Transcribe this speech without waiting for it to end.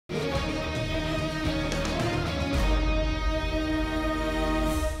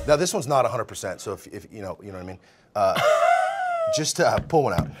Now this one's not 100%, so if you know what I mean. Just pull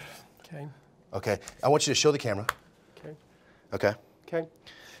one out. Okay. Okay. I want you to show the camera. Okay. Okay. Okay.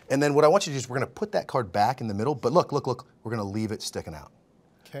 And then what I want you to do is we're going to put that card back in the middle, but look, we're going to leave it sticking out.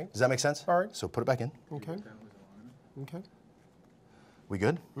 Okay. Does that make sense? All right. So put it back in. Okay. Okay. We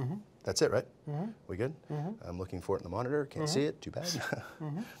good? Mm-hmm. That's it, right? Mm-hmm. We good? Mm-hmm. I'm looking for it in the monitor. Can't Mm-hmm. see it. Too bad.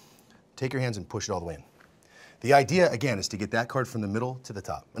 Mm-hmm. Take your hands and push it all the way in. The idea, again, is to get that card from the middle to the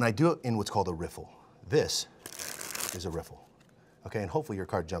top. And I do it in what's called a riffle. This is a riffle. Okay, and hopefully your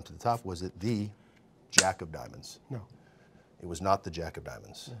card jumped to the top. Was it the Jack of Diamonds? No. It was not the Jack of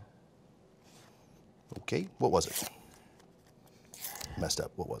Diamonds. No. Okay, what was it? Messed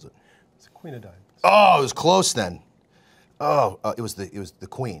up. What was it? It's a Queen of Diamonds. Oh, it was close then. Oh, it was the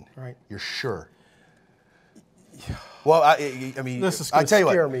Queen. Right. You're sure? Yeah. Well, I mean, this is going to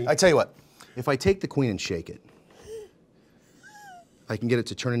scare me. I tell you what. If I take the Queen and shake it, I can get it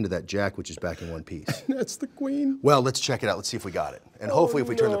to turn into that Jack, which is back in one piece. That's the Queen. Well, let's check it out. Let's see if we got it. And hopefully, if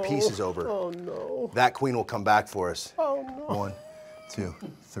we turn the pieces over, that Queen will come back for us. Oh no! 1, 2,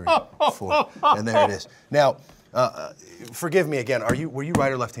 3, 4, and there it is. Now, forgive me again. Were you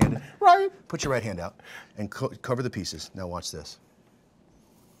right or left-handed? Right. Put your right hand out and cover the pieces. Now watch this.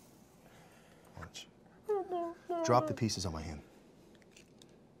 Watch. Drop the pieces on my hand.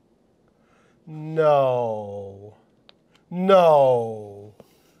 No. No.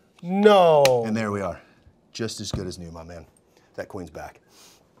 No. And there we are. Just as good as new, my man. That Queen's back.